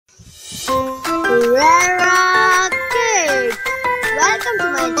Hurairah Kids! Welcome to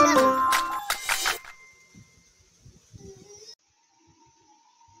my channel.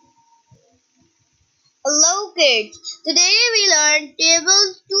 Hello kids! Today we learn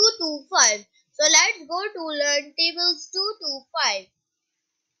tables 2 to 5. So let's go to learn tables 2 to 5.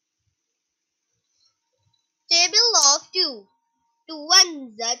 Table of 2. 2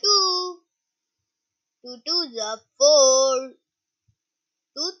 ones are 2. 2 twos are 4.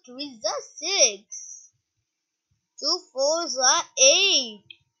 2 threes are 6. 2 fours are 8.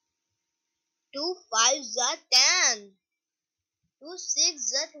 2 fives are 10. 2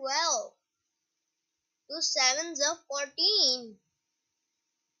 sixes are 12. 2 sevens are 14.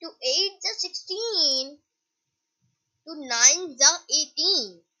 2 eights are 16. 2 nines are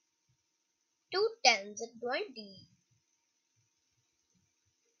 18. 2 tens are 20.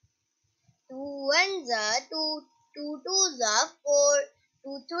 2 ones are 2. 2 twos are 4.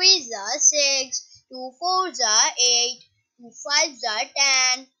 2 threes are 6. 2 fours are 8. 2 fives are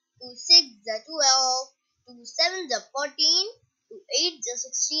 10. 2 sixes are 12. 2 sevens are 14. 2 eights are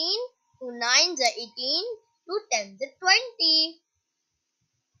 16. 2 nines are 18. 2 tens are 20.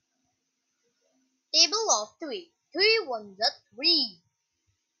 Table of 3. 3 ones are 3.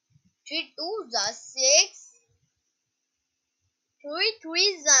 3 twos are 6. 3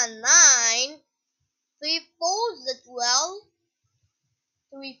 threes are 9. 3 fours are 12.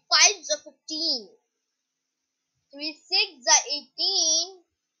 3 fives are 15. 3 sixes are 18.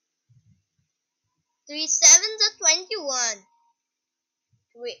 3 sevens are 21.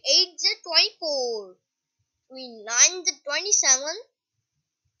 3 eights are 24. 3 nines are 27.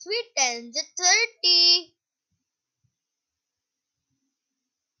 3 tens are 30.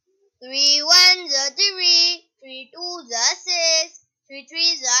 3 ones are 3. 3 twos are 6. 3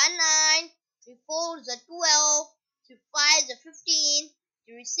 threes are 9. 3 fours are 12. 3 fives are 15.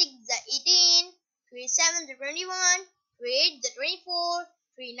 3 sixes are 18. 3 sevens are 21. 3 eights are 24.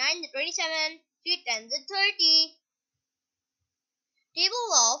 3 nines are 27. 3 tens are 30. Table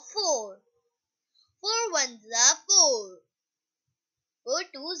of 4. 4 ones are 4. 4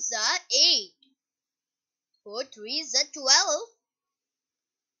 twos are 8. 4 threes are 12.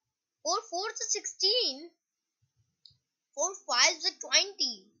 4 fours are 16. 4 fives are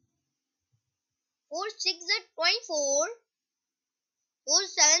 20. 4 sixes are 24. 4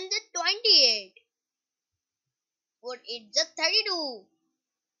 sevens are 28. 4 eights are 32.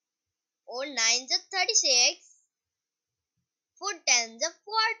 4 nines are 36. 4 tens are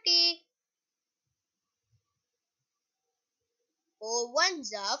 40. 4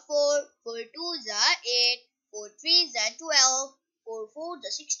 ones are 4. 4 twos are 8. 4 threes are 12. 4 fours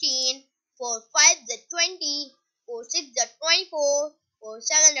are 16. 4 fives are 20. 4 sixes are 24. 4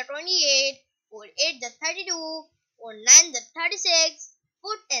 sevens are 28. 4 eights are 32. 4 nines are 36.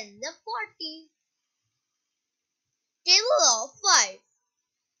 4 tens are 40. Table of 5.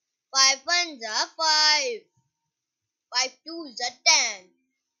 5 ones are 5. 5 twos are 10.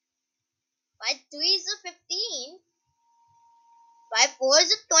 5 threes are 15. 5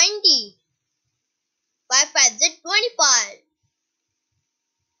 fours are 20. 5 fives are 25.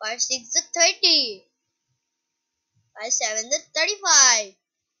 5 sixes are 30. 5 sevens are 35.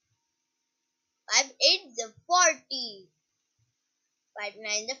 5 eights are 40. 5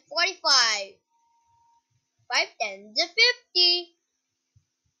 nines are 45. 5 tens are 50.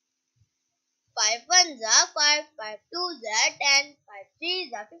 5 ones are 5. 5 twos are 10. 5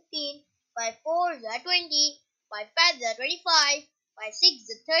 threes are 15. 5 fours are 20. 5 fives are 25. 5 sixes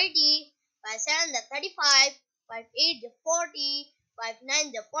are 30. 5 sevens are 35. 5 eights are 40. 5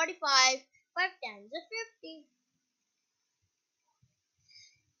 nines are 45. 5 tens are 50.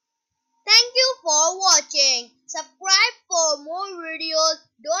 Thank you for watching. Subscribe for more videos.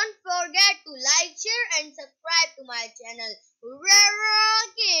 Don't forget to like, share and subscribe to my channel. Hurrah!